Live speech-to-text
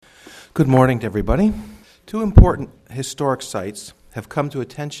Good morning to everybody. Two important historic sites have come to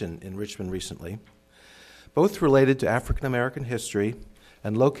attention in Richmond recently, both related to African American history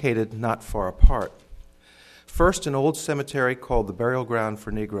and located not far apart. First, an old cemetery called the Burial Ground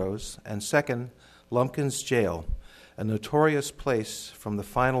for Negroes, and second, Lumpkin's Jail, a notorious place from the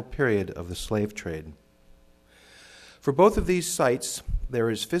final period of the slave trade. For both of these sites, there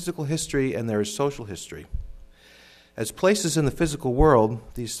is physical history and there is social history. As places in the physical world,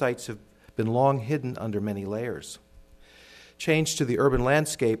 these sites have been long hidden under many layers. Change to the urban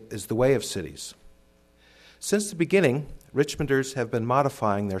landscape is the way of cities. Since the beginning, Richmonders have been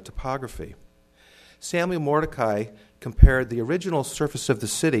modifying their topography. Samuel Mordecai compared the original surface of the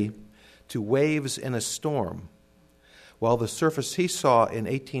city to waves in a storm, while the surface he saw in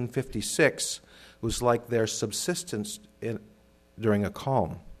 1856 was like their subsistence during a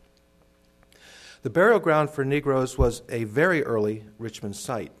calm. The Burial Ground for Negroes was a very early Richmond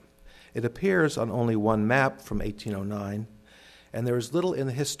site. It appears on only one map from 1809, and there is little in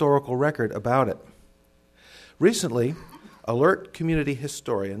the historical record about it. Recently, alert community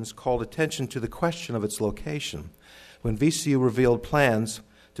historians called attention to the question of its location when VCU revealed plans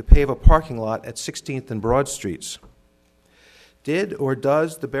to pave a parking lot at 16th and Broad Streets. Did or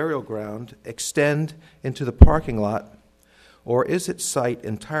does the burial ground extend into the parking lot, or is its site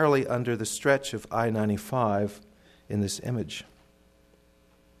entirely under the stretch of I-95 in this image?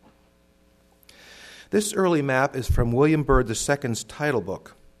 This early map is from William Byrd II's title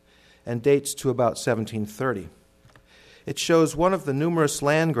book and dates to about 1730. It shows one of the numerous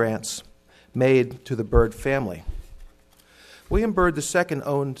land grants made to the Byrd family. William Byrd II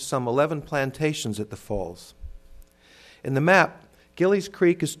owned some 11 plantations at the falls. In the map, Gillies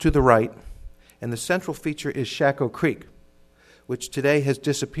Creek is to the right, and the central feature is Shacko Creek, which today has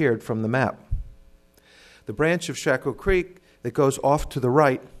disappeared from the map. The branch of Shacko Creek that goes off to the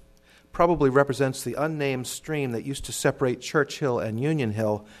right probably represents the unnamed stream that used to separate Church Hill and Union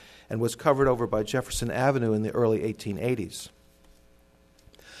Hill and was covered over by Jefferson Avenue in the early 1880s.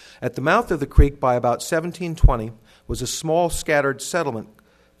 At the mouth of the creek by about 1720 was a small scattered settlement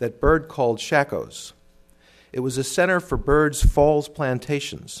that Byrd called Shackos. It was a center for Byrd's Falls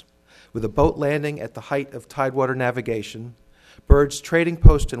plantations, with a boat landing at the height of tidewater navigation, Byrd's trading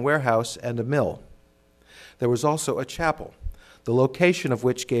post and warehouse, and a mill. There was also a chapel, the location of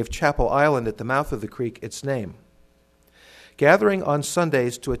which gave Chapel Island at the mouth of the creek its name. Gathering on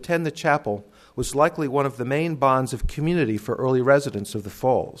Sundays to attend the chapel was likely one of the main bonds of community for early residents of the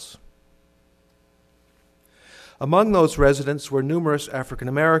falls. Among those residents were numerous African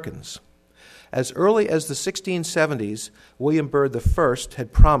Americans. As early as the 1670s, William Byrd I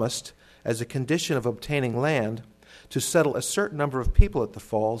had promised, as a condition of obtaining land, to settle a certain number of people at the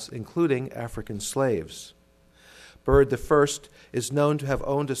falls, including African slaves. Byrd I is known to have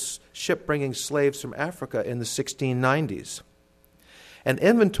owned a ship bringing slaves from Africa in the 1690s. An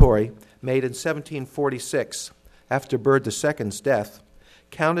inventory made in 1746, after Byrd II's death,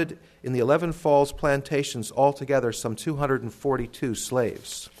 counted in the 11 Falls plantations altogether some 242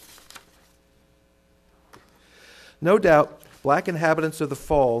 slaves. No doubt, black inhabitants of the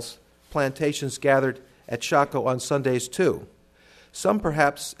Falls plantations gathered at Shacko on Sundays too, some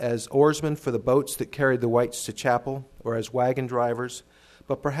perhaps as oarsmen for the boats that carried the whites to chapel or as wagon drivers,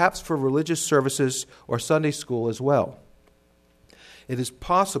 but perhaps for religious services or Sunday school as well. It is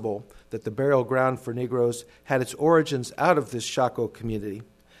possible that the Burial Ground for Negroes had its origins out of this Shacko community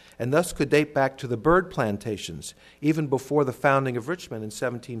and thus could date back to the Byrd plantations, even before the founding of Richmond in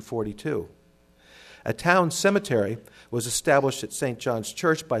 1742. A town cemetery was established at St. John's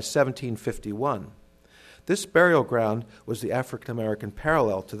Church by 1751. This burial ground was the African American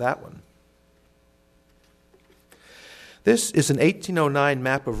parallel to that one. This is an 1809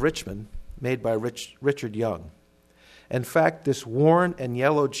 map of Richmond made by Richard Young. In fact, this worn and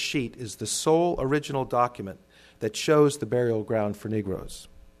yellowed sheet is the sole original document that shows the burial ground for Negroes.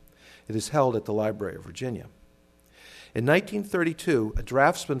 It is held at the Library of Virginia. In 1932, a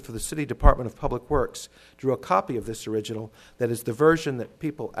draftsman for the City Department of Public Works drew a copy of this original that is the version that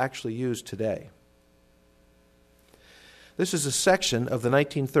people actually use today. This is a section of the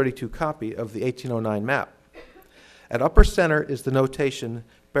 1932 copy of the 1809 map. At upper center is the notation,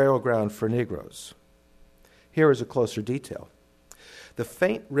 Burial Ground for Negroes. Here is a closer detail. The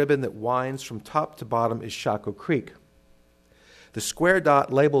faint ribbon that winds from top to bottom is Shacko Creek. The square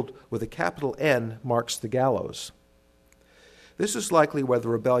dot labeled with a capital N marks the gallows. This is likely where the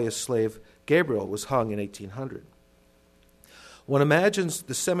rebellious slave Gabriel was hung in 1800. One imagines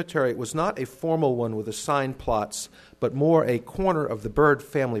the cemetery was not a formal one with assigned plots, but more a corner of the Byrd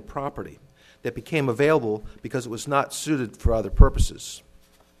family property that became available because it was not suited for other purposes.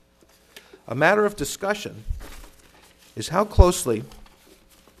 A matter of discussion is how closely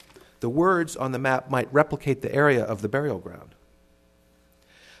the words on the map might replicate the area of the burial ground.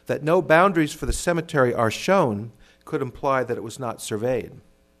 That no boundaries for the cemetery are shown could imply that it was not surveyed.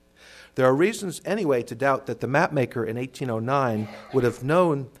 There are reasons anyway to doubt that the mapmaker in 1809 would have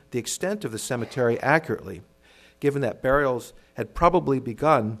known the extent of the cemetery accurately, given that burials had probably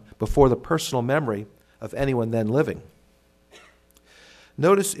begun before the personal memory of anyone then living.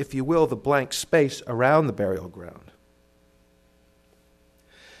 Notice, if you will, the blank space around the burial ground.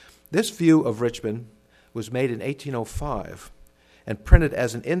 This view of Richmond was made in 1805 and printed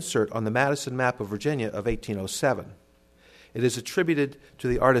as an insert on the Madison map of Virginia of 1807. It is attributed to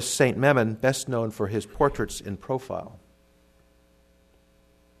the artist St. Memon, best known for his portraits in profile.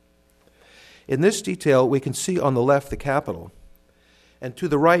 In this detail, we can see on the left the Capitol, and to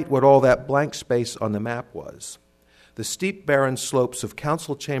the right what all that blank space on the map was: the steep, barren slopes of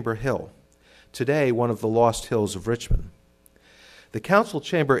Council Chamber Hill, today one of the lost hills of Richmond. The Council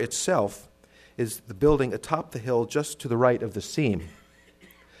Chamber itself is the building atop the hill just to the right of the seam,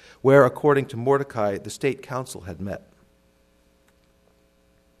 where, according to Mordecai, the State Council had met.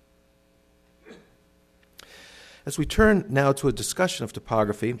 As we turn now to a discussion of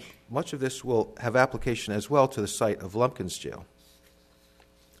topography, much of this will have application as well to the site of Lumpkins Jail.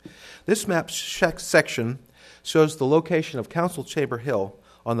 This map section shows the location of Council Chamber Hill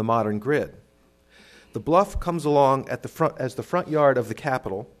on the modern grid. The bluff comes along at the front as the front yard of the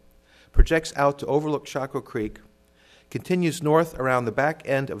Capitol, projects out to overlook Shockoe Creek, continues north around the back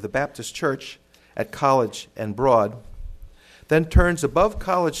end of the Baptist Church at College and Broad, then turns above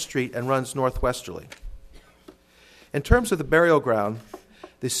College Street and runs northwesterly. In terms of the burial ground,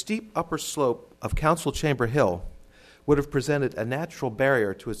 the steep upper slope of Council Chamber Hill would have presented a natural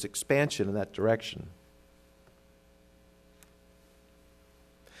barrier to its expansion in that direction.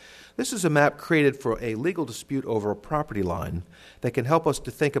 This is a map created for a legal dispute over a property line that can help us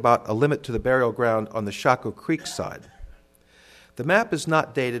to think about a limit to the burial ground on the Shockoe Creek side. The map is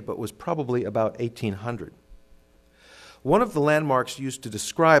not dated, but was probably about 1800. One of the landmarks used to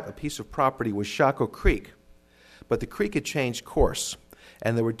describe a piece of property was Shockoe Creek, but the creek had changed course,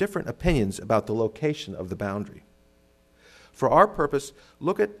 and there were different opinions about the location of the boundary. For our purpose,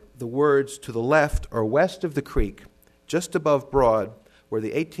 look at the words to the left or west of the creek, just above Broad, where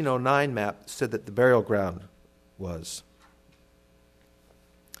the 1809 map said that the burial ground was.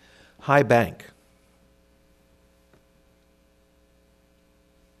 High Bank.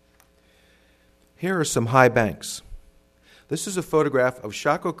 Here are some high banks. This is a photograph of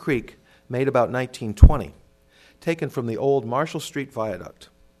Shockoe Creek made about 1920. Taken from the old Marshall Street Viaduct.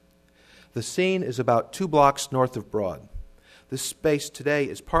 The scene is about 2 blocks north of Broad. This space today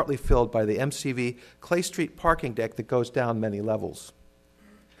is partly filled by the MCV Clay Street parking deck that goes down many levels.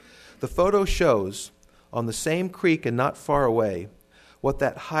 The photo shows, on the same creek and not far away, what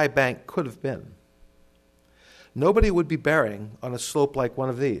that high bank could have been. Nobody would be burying on a slope like one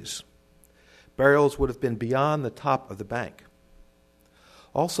of these. Burials would have been beyond the top of the bank.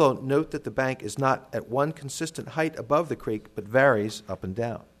 Also, note that the bank is not at one consistent height above the creek, but varies up and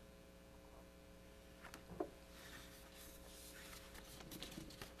down.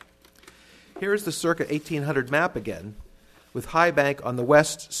 Here is the circa 1800 map again, with High Bank on the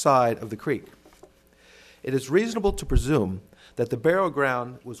west side of the creek. It is reasonable to presume that the burial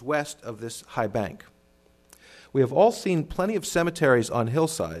ground was west of this high bank. We have all seen plenty of cemeteries on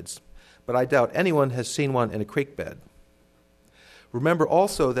hillsides, but I doubt anyone has seen one in a creek bed. Remember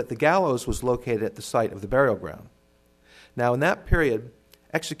also that the gallows was located at the site of the burial ground. Now, in that period,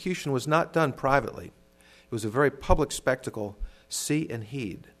 execution was not done privately. It was a very public spectacle, see and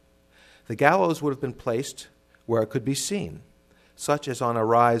heed. The gallows would have been placed where it could be seen, such as on a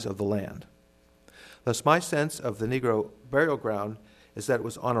rise of the land. Thus, my sense of the Negro burial ground is that it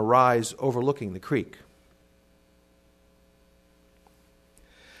was on a rise overlooking the creek.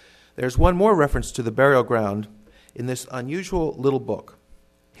 There's one more reference to the burial ground in this unusual little book,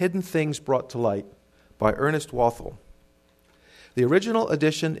 Hidden Things Brought to Light, by Ernest Walthall. The original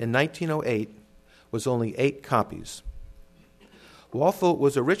edition in 1908 was only 8 copies. Walthall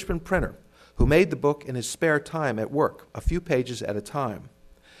was a Richmond printer who made the book in his spare time at work, a few pages at a time,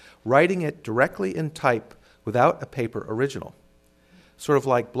 writing it directly in type without a paper original, sort of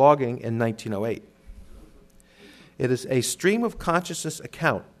like blogging in 1908. It is a stream of consciousness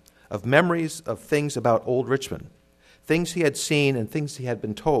account of memories of things about old Richmond, things he had seen and things he had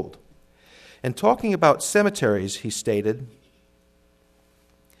been told. And talking about cemeteries, he stated,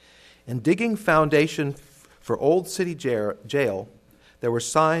 "In digging foundation for Old City Jail, there were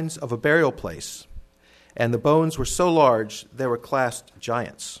signs of a burial place, and the bones were so large they were classed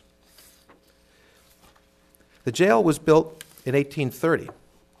giants." The jail was built in 1830,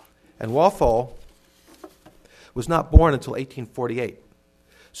 and Walthall was not born until 1848.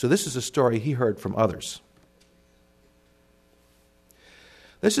 So this is a story he heard from others.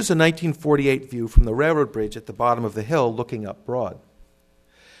 This is a 1948 view from the railroad bridge at the bottom of the hill looking up Broad.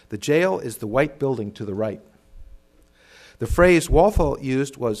 The jail is the white building to the right. The phrase Walthall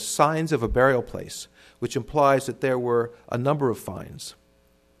used was signs of a burial place, which implies that there were a number of finds.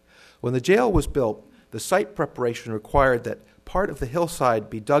 When the jail was built, the site preparation required that part of the hillside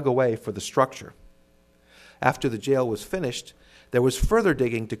be dug away for the structure. After the jail was finished, there was further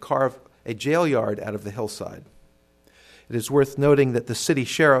digging to carve a jail yard out of the hillside. It is worth noting that the city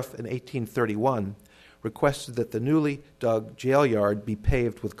sheriff in 1831 requested that the newly dug jail yard be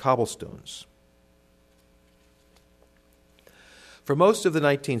paved with cobblestones. For most of the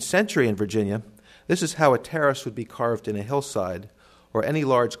 19th century in Virginia, this is how a terrace would be carved in a hillside or any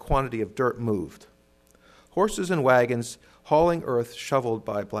large quantity of dirt moved. Horses and wagons hauling earth shoveled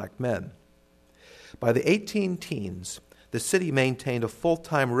by black men. By the 18-teens, the city maintained a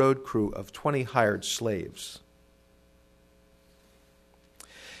full-time road crew of 20 hired slaves.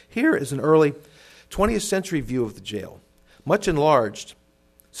 Here is an early 20th century view of the jail, much enlarged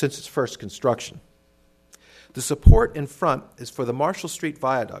since its first construction. The support in front is for the Marshall Street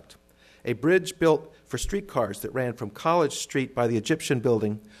Viaduct, a bridge built for streetcars that ran from College Street by the Egyptian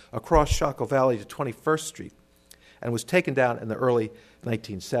Building across Shockoe Valley to 21st Street and was taken down in the early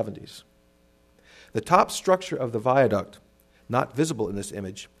 1970s. The top structure of the viaduct, not visible in this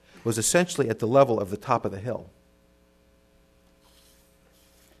image, was essentially at the level of the top of the hill.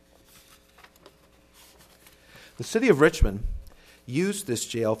 The city of Richmond used this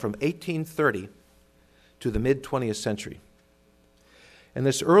jail from 1830 to the mid-20th century. In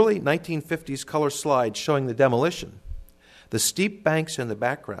this early 1950s color slide showing the demolition, the steep banks in the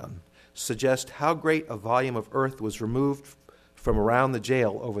background suggest how great a volume of earth was removed from around the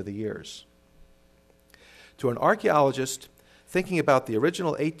jail over the years. To an archaeologist thinking about the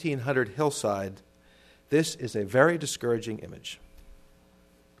original 1800 hillside, this is a very discouraging image.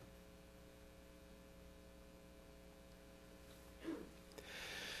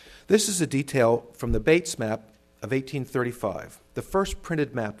 This is a detail from the Bates map of 1835, the first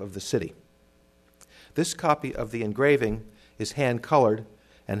printed map of the city. This copy of the engraving is hand-colored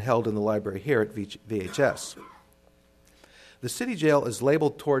and held in the library here at VHS. The city jail is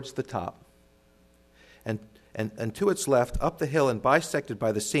labeled towards the top, and to its left, up the hill and bisected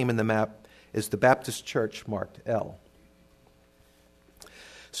by the seam in the map, is the Baptist church marked L.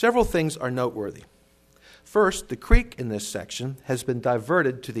 Several things are noteworthy. First, the creek in this section has been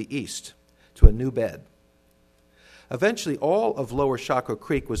diverted to the east, to a new bed. Eventually, all of Lower Shockoe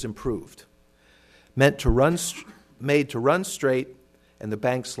Creek was improved, made to run straight, and the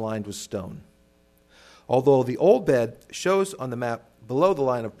banks lined with stone. Although the old bed shows on the map below the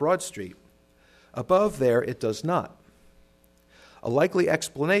line of Broad Street, above there it does not. A likely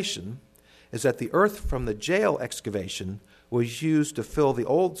explanation is that the earth from the jail excavation was used to fill the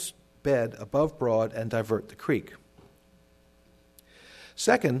old bed above Broad and divert the creek.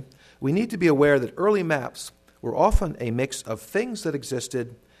 Second, we need to be aware that early maps were often a mix of things that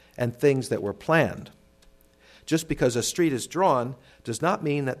existed and things that were planned. Just because a street is drawn does not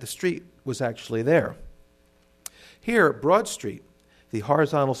mean that the street was actually there. Here, Broad Street, the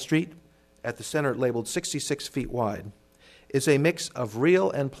horizontal street at the center labeled 66 feet wide, is a mix of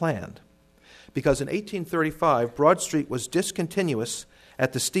real and planned, because in 1835, Broad Street was discontinuous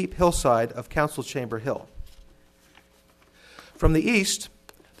at the steep hillside of Council Chamber Hill. From the east,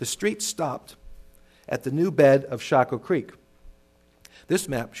 the street stopped at the new bed of Shockoe Creek. This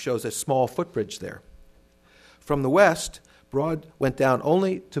map shows a small footbridge there. From the west, Broad went down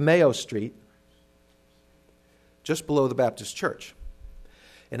only to Mayo Street, just below the Baptist church.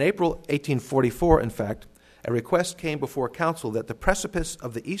 In April 1844, in fact, a request came before council that the precipice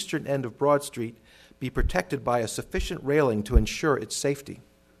of the eastern end of Broad Street be protected by a sufficient railing to ensure its safety.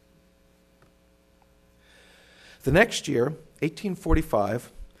 The next year,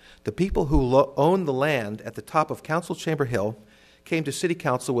 1845, the people who owned the land at the top of Council Chamber Hill came to City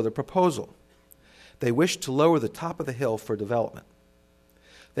Council with a proposal. They wished to lower the top of the hill for development.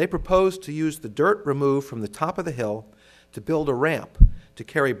 They proposed to use the dirt removed from the top of the hill to build a ramp to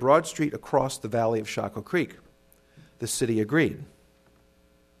carry Broad Street across the valley of Shockoe Creek. The city agreed.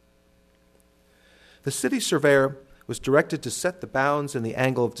 The city surveyor was directed to set the bounds and the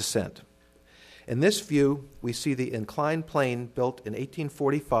angle of descent. In this view, we see the inclined plane built in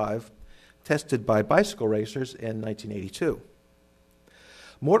 1845, tested by bicycle racers in 1982.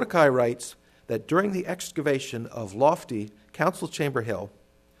 Mordecai writes that during the excavation of lofty Council Chamber Hill,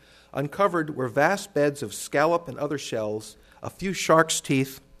 Uncovered were vast beds of scallop and other shells, a few shark's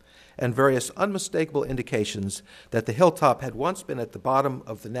teeth, and various unmistakable indications that the hilltop had once been at the bottom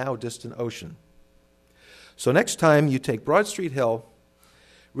of the now distant ocean. So next time you take Broad Street Hill,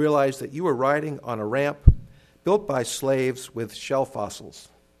 realize that you are riding on a ramp built by slaves with shell fossils.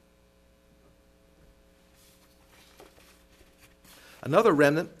 Another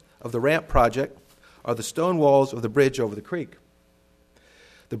remnant of the ramp project are the stone walls of the bridge over the creek.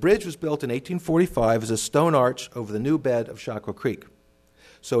 The bridge was built in 1845 as a stone arch over the new bed of Shockoe Creek,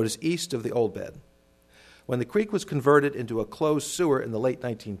 so it is east of the old bed. When the creek was converted into a closed sewer in the late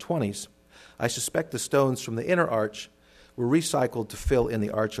 1920s, I suspect the stones from the inner arch were recycled to fill in the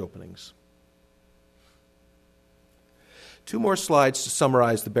arch openings. 2 more slides to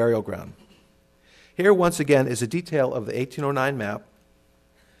summarize the burial ground. Here, once again, is a detail of the 1809 map.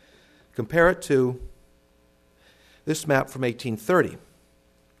 Compare it to this map from 1830.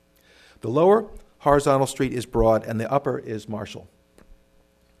 The lower horizontal street is Broad and the upper is Marshall.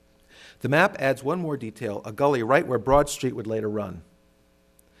 The map adds one more detail, a gully right where Broad Street would later run.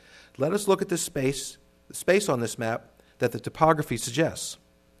 Let us look at the space on this map that the topography suggests.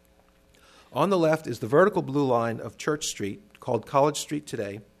 On the left is the vertical blue line of Church Street, called College Street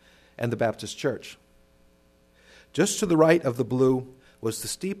today, and the Baptist Church. Just to the right of the blue was the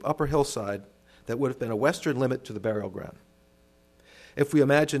steep upper hillside that would have been a western limit to the burial ground. If we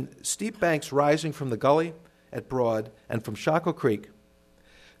imagine steep banks rising from the gully at Broad and from Shockoe Creek,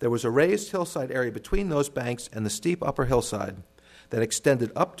 there was a raised hillside area between those banks and the steep upper hillside that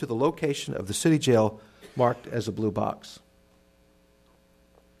extended up to the location of the city jail marked as a blue box.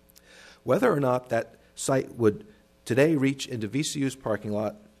 Whether or not that site would today reach into VCU's parking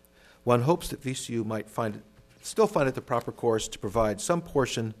lot, one hopes that VCU might still find it the proper course to provide some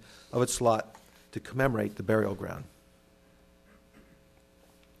portion of its lot to commemorate the burial ground.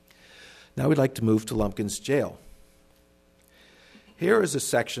 Now we'd like to move to Lumpkin's Jail. Here is a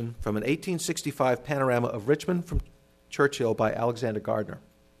section from an 1865 panorama of Richmond from Churchill by Alexander Gardner.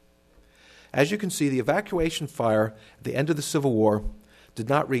 As you can see, the evacuation fire at the end of the Civil War did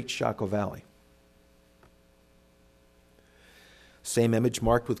not reach Shockoe Valley. Same image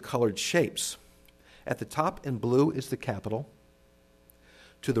marked with colored shapes. At the top in blue is the Capitol.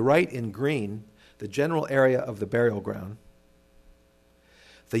 To the right in green, the general area of the burial ground.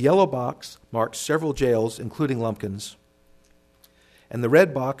 The yellow box marks several jails, including Lumpkin's. And the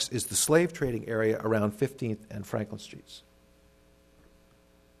red box is the slave trading area around 15th and Franklin Streets.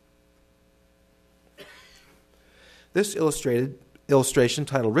 This illustration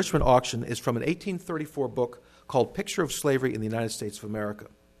titled Richmond Auction is from an 1834 book called Picture of Slavery in the United States of America.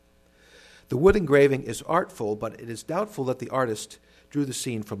 The wood engraving is artful, but it is doubtful that the artist drew the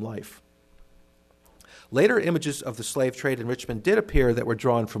scene from life. Later images of the slave trade in Richmond did appear that were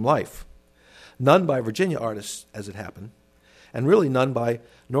drawn from life. None by Virginia artists, as it happened, and really none by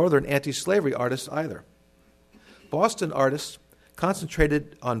northern anti-slavery artists either. Boston artists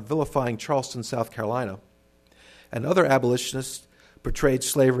concentrated on vilifying Charleston, South Carolina, and other abolitionists portrayed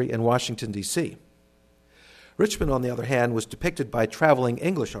slavery in Washington, D.C. Richmond, on the other hand, was depicted by traveling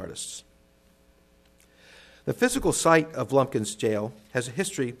English artists. The physical site of Lumpkin's Jail has a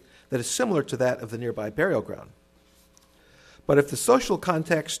history that is similar to that of the nearby burial ground. But if the social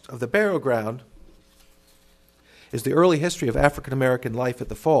context of the burial ground is the early history of African American life at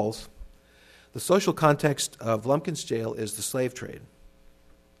the Falls, the social context of Lumpkin's Jail is the slave trade.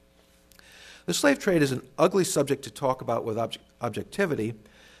 The slave trade is an ugly subject to talk about with objectivity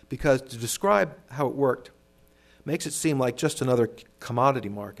because to describe how it worked makes it seem like just another commodity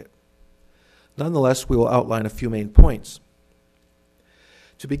market. Nonetheless, we will outline a few main points.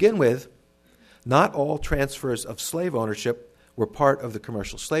 To begin with, not all transfers of slave ownership were part of the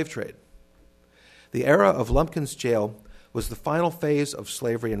commercial slave trade. The era of Lumpkin's Jail was the final phase of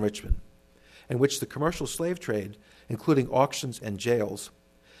slavery in Richmond, in which the commercial slave trade, including auctions and jails,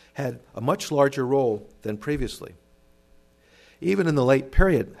 had a much larger role than previously. Even in the late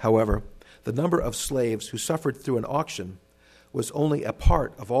period, however, the number of slaves who suffered through an auction was only a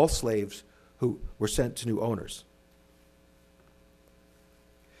part of all slaves who were sent to new owners.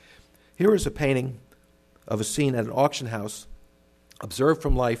 Here is a painting of a scene at an auction house observed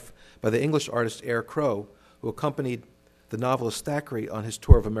from life by the English artist Eyre Crowe, who accompanied the novelist Thackeray on his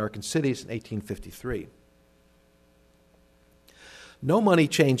tour of American cities in 1853. No money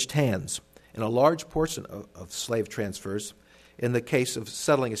changed hands in a large portion of slave transfers in the case of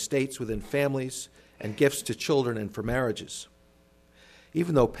settling estates within families and gifts to children and for marriages.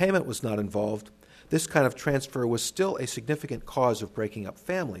 Even though payment was not involved, this kind of transfer was still a significant cause of breaking up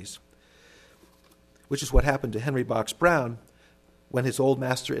families, which is what happened to Henry Box Brown when his old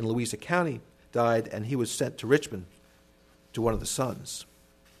master in Louisa County died and he was sent to Richmond to one of the sons.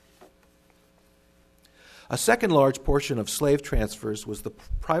 A second large portion of slave transfers was the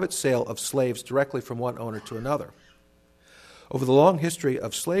private sale of slaves directly from one owner to another. Over the long history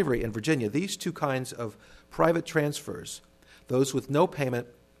of slavery in Virginia, these two kinds of private transfers, those with no payment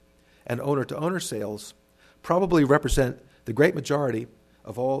and owner-to-owner sales, probably represent the great majority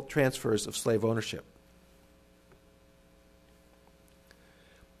of all transfers of slave ownership.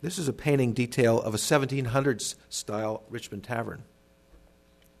 This is a painting detail of a 1700s-style Richmond tavern.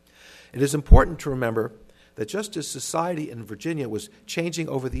 It is important to remember that just as society in Virginia was changing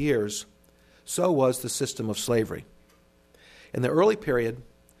over the years, so was the system of slavery. In the early period,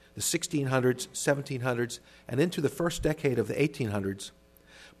 the 1600s, 1700s, and into the first decade of the 1800s,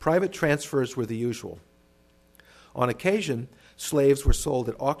 private transfers were the usual. On occasion, slaves were sold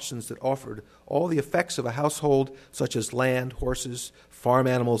at auctions that offered all the effects of a household, such as land, horses, farm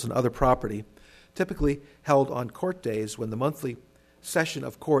animals, and other property, typically held on court days when the monthly session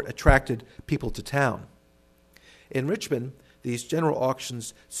of court attracted people to town. In Richmond, these general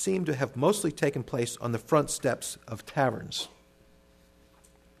auctions seem to have mostly taken place on the front steps of taverns.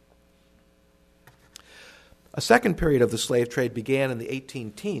 A second period of the slave trade began in the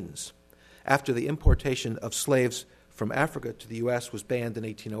 18-teens, after the importation of slaves from Africa to the U.S. was banned in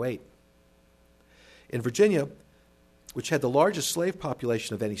 1808. In Virginia, which had the largest slave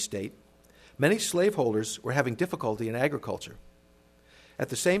population of any state, many slaveholders were having difficulty in agriculture. At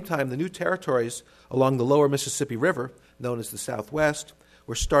the same time, the new territories along the lower Mississippi River, known as the Southwest,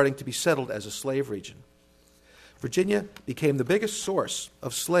 were starting to be settled as a slave region. Virginia became the biggest source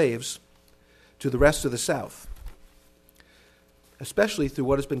of slaves to the rest of the South, especially through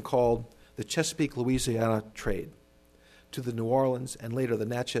what has been called the Chesapeake, Louisiana trade, to the New Orleans and later the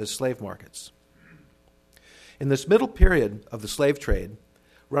Natchez slave markets. In this middle period of the slave trade,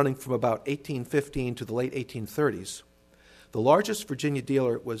 running from about 1815 to the late 1830s, the largest Virginia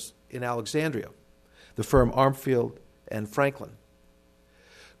dealer was in Alexandria, the firm Armfield and Franklin.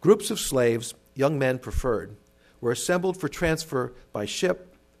 Groups of slaves, young men preferred, were assembled for transfer by ship,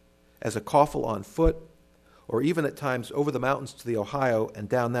 as a coffle on foot, or even at times over the mountains to the Ohio and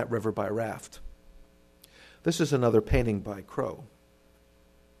down that river by raft. This is another painting by Crow.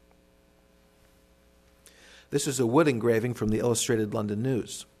 This is a wood engraving from the Illustrated London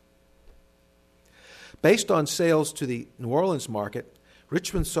News. Based on sales to the New Orleans market,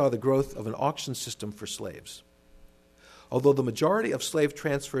 Richmond saw the growth of an auction system for slaves. Although the majority of slave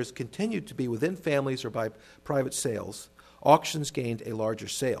transfers continued to be within families or by private sales, auctions gained a larger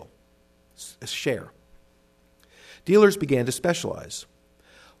share. Dealers began to specialize.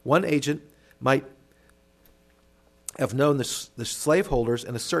 One agent might have known the slaveholders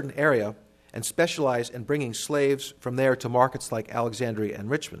in a certain area and specialize in bringing slaves from there to markets like Alexandria and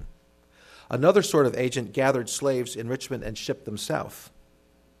Richmond. Another sort of agent gathered slaves in Richmond and shipped them south.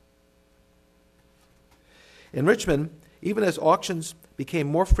 In Richmond, even as auctions became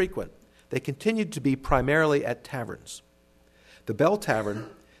more frequent, they continued to be primarily at taverns. The Bell Tavern,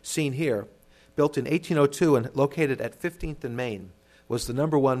 seen here, built in 1802 and located at 15th and Main, was the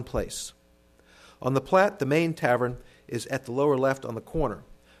number one place. On the Platte, the main tavern is at the lower left on the corner,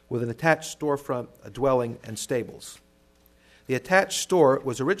 with an attached storefront, a dwelling, and stables. The attached store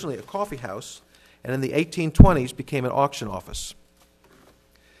was originally a coffee house, and in the 1820s became an auction office.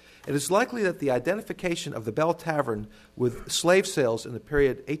 It is likely that the identification of the Bell Tavern with slave sales in the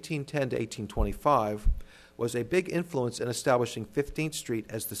period 1810 to 1825 was a big influence in establishing 15th Street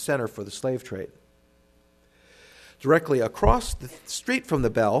as the center for the slave trade. Directly across the street from the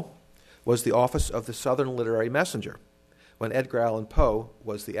Bell was the office of the Southern Literary Messenger, when Edgar Allan Poe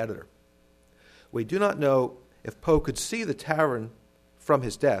was the editor. We do not know if Poe could see the tavern from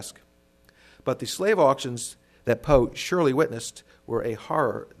his desk, but the slave auctions that Poe surely witnessed were a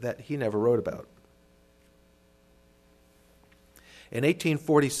horror that he never wrote about. In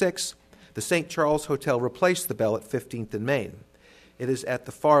 1846, the St. Charles Hotel replaced the Bell at 15th and Main. It is at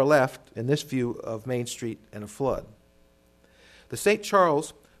the far left in this view of Main Street and a flood. The St.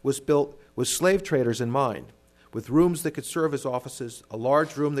 Charles was built with slave traders in mind, with rooms that could serve as offices, a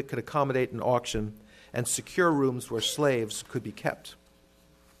large room that could accommodate an auction, and secure rooms where slaves could be kept.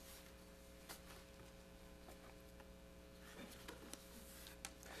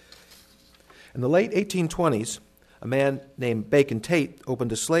 In the late 1820s, a man named Bacon Tate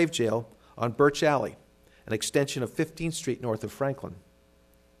opened a slave jail on Birch Alley, an extension of 15th Street north of Franklin.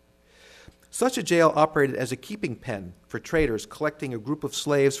 Such a jail operated as a keeping pen for traders collecting a group of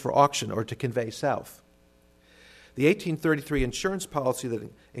slaves for auction or to convey south. The 1833 insurance policy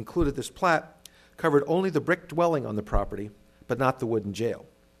that included this plat covered only the brick dwelling on the property, but not the wooden jail.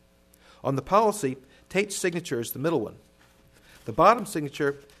 On the policy, Tate's signature is the middle one. The bottom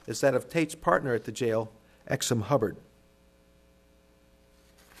signature is that of Tate's partner at the jail, Exum Hubbard.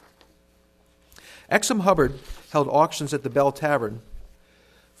 Exum Hubbard held auctions at the Bell Tavern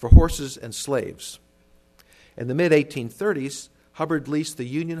for horses and slaves. In the mid-1830s, Hubbard leased the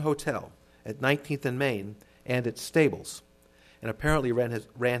Union Hotel at 19th and Main and its stables, and apparently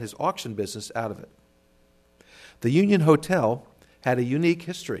ran his auction business out of it. The Union Hotel had a unique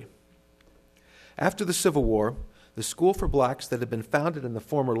history. After the Civil War, the school for blacks that had been founded in the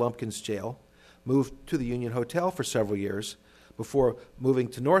former Lumpkins jail moved to the Union Hotel for several years before moving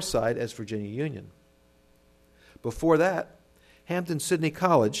to Northside as Virginia Union. Before that, Hampden-Sydney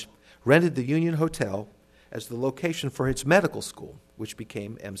College rented the Union Hotel as the location for its medical school, which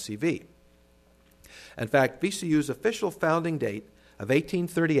became MCV. In fact, VCU's official founding date of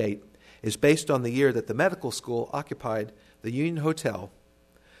 1838 is based on the year that the medical school occupied the Union Hotel,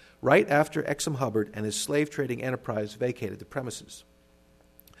 right after Exum Hubbard and his slave trading enterprise vacated the premises.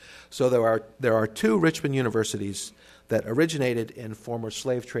 So there are two Richmond universities that originated in former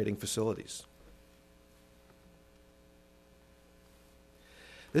slave trading facilities.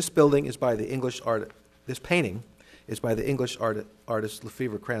 This painting is by the English artist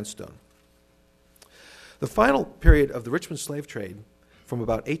Lefevre Cranstone. The final period of the Richmond slave trade, from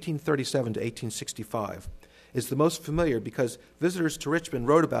about 1837 to 1865, is the most familiar because visitors to Richmond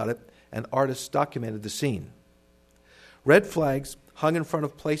wrote about it and artists documented the scene. Red flags hung in front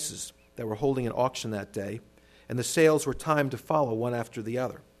of places that were holding an auction that day, and the sales were timed to follow one after the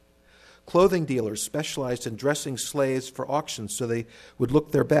other. Clothing dealers specialized in dressing slaves for auctions so they would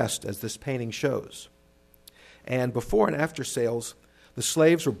look their best, as this painting shows. And before and after sales, the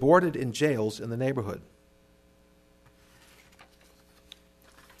slaves were boarded in jails in the neighborhood.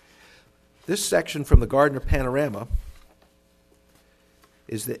 This section from the Gardner Panorama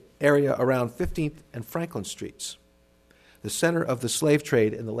is the area around 15th and Franklin Streets, the center of the slave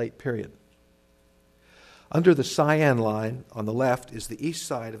trade in the late period. Under the cyan line on the left is the east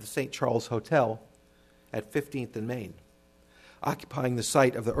side of the St. Charles Hotel at 15th and Main, occupying the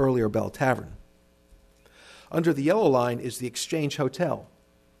site of the earlier Bell Tavern. Under the yellow line is the Exchange Hotel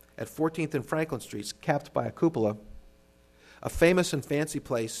at 14th and Franklin Streets, capped by a cupola, a famous and fancy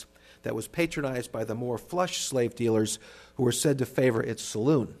place that was patronized by the more flush slave dealers who were said to favor its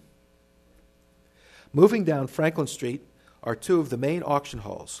saloon. Moving down Franklin Street are two of the main auction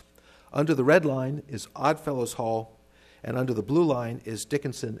halls. Under the red line is Oddfellows Hall, and under the blue line is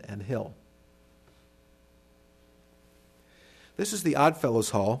Dickinson and Hill. This is the Oddfellows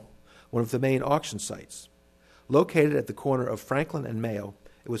Hall, one of the main auction sites. Located at the corner of Franklin and Mayo,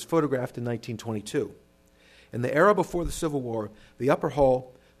 it was photographed in 1922. In the era before the Civil War, the upper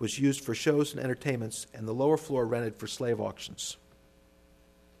hall was used for shows and entertainments, and the lower floor rented for slave auctions.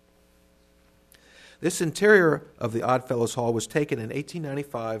 This interior of the Oddfellows Hall was taken in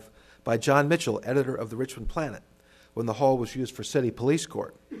 1895 by John Mitchell, editor of the Richmond Planet, when the hall was used for city police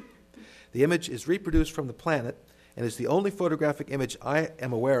court. The image is reproduced from the Planet and is the only photographic image I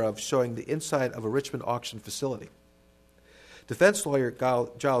am aware of showing the inside of a Richmond auction facility. Defense lawyer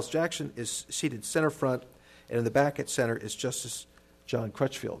Giles Jackson is seated center front, and in the back at center is Justice John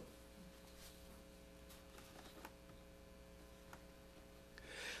Crutchfield.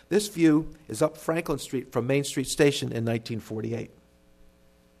 This view is up Franklin Street from Main Street Station in 1948.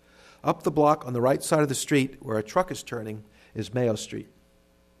 Up the block on the right side of the street, where a truck is turning, is Mayo Street.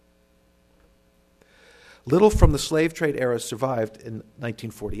 Little from the slave trade era survived in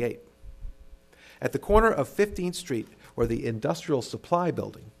 1948. At the corner of 15th Street, where the Industrial Supply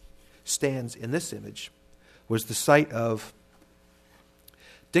Building stands in this image, was the site of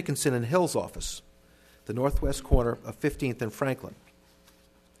Dickinson and Hill's office, the northwest corner of 15th and Franklin.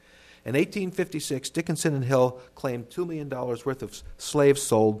 In 1856, Dickinson and Hill claimed $2 million worth of slaves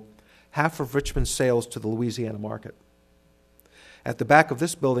sold, half of Richmond's sales to the Louisiana market. At the back of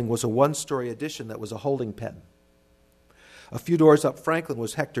this building was a one-story addition that was a holding pen. A few doors up Franklin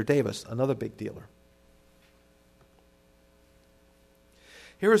was Hector Davis, another big dealer.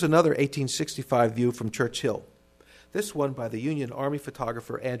 Here is another 1865 view from Church Hill, this one by the Union Army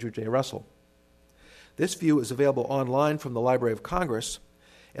photographer Andrew J. Russell. This view is available online from the Library of Congress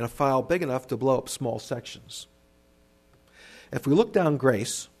in a file big enough to blow up small sections. If we look down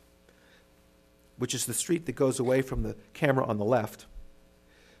Grace, which is the street that goes away from the camera on the left,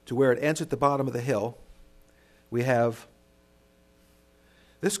 to where it ends at the bottom of the hill, we have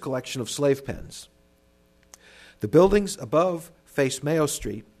this collection of slave pens. The buildings above face Mayo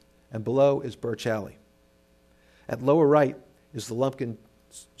Street, and below is Birch Alley. At lower right is the Lumpkin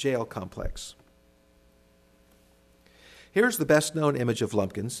Jail complex. Here's the best-known image of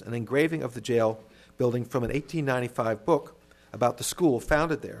Lumpkins, an engraving of the jail building from an 1895 book about the school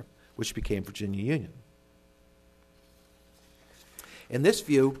founded there, which became Virginia Union. In this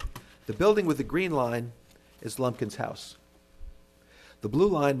view, the building with the green line is Lumpkins House. The blue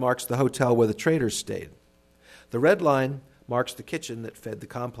line marks the hotel where the traders stayed. The red line marks the kitchen that fed the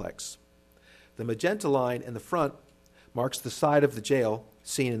complex. The magenta line in the front marks the side of the jail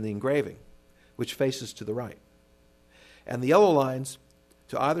seen in the engraving, which faces to the right. And the yellow lines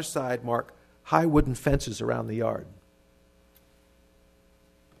to either side mark high wooden fences around the yard.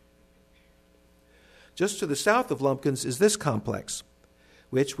 Just to the south of Lumpkins is this complex,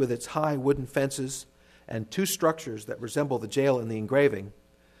 which, with its high wooden fences and two structures that resemble the jail in the engraving,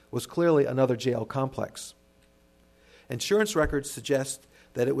 was clearly another jail complex. Insurance records suggest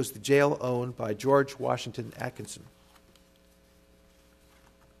that it was the jail owned by George Washington Atkinson.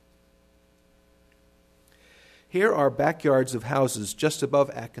 Here are backyards of houses just above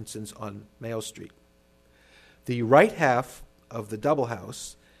Atkinson's on Mayo Street. The right half of the double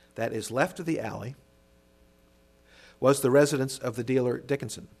house that is left of the alley was the residence of the dealer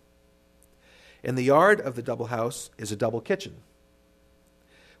Dickinson. In the yard of the double house is a double kitchen,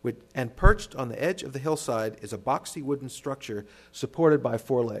 and perched on the edge of the hillside is a boxy wooden structure supported by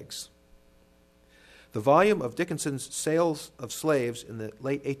four legs. The volume of Dickinson's sales of slaves in the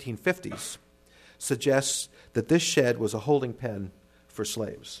late 1850s suggests that this shed was a holding pen for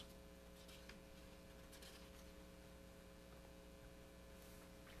slaves.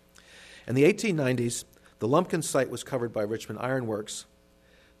 In the 1890s, the Lumpkins site was covered by Richmond Iron Works.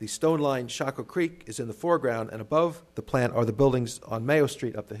 The stone-lined Shockoe Creek is in the foreground, and above the plant are the buildings on Mayo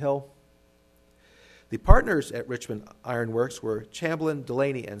Street up the hill. The partners at Richmond Iron Works were Chamberlain,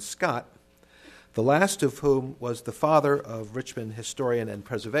 Delaney, and Scott, the last of whom was the father of Richmond historian and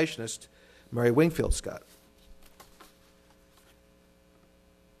preservationist Mary Wingfield Scott.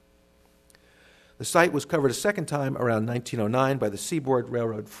 The site was covered a second time around 1909 by the Seaboard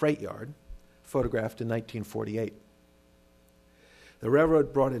Railroad Freight Yard, photographed in 1948. The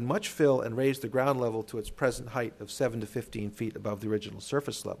railroad brought in much fill and raised the ground level to its present height of 7 to 15 feet above the original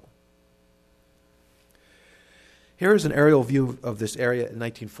surface level. Here is an aerial view of this area in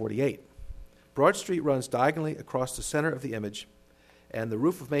 1948. Broad Street runs diagonally across the center of the image, and the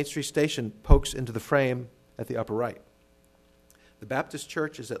roof of Main Street Station pokes into the frame at the upper right. The Baptist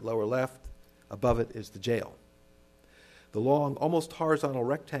Church is at lower left. Above it is the jail. The long, almost horizontal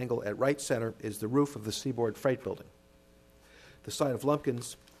rectangle at right center is the roof of the Seaboard Freight Building. The site of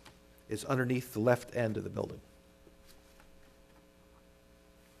Lumpkins is underneath the left end of the building.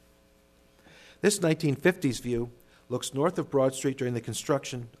 This 1950s view looks north of Broad Street during the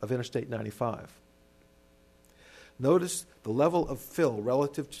construction of Interstate 95. Notice the level of fill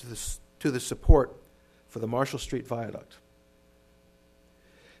relative to the support for the Marshall Street Viaduct.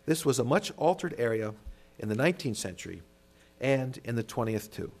 This was a much altered area in the 19th century and in the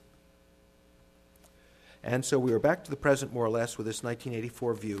 20th too. And so we are back to the present more or less with this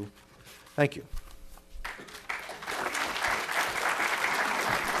 1984 view. Thank you.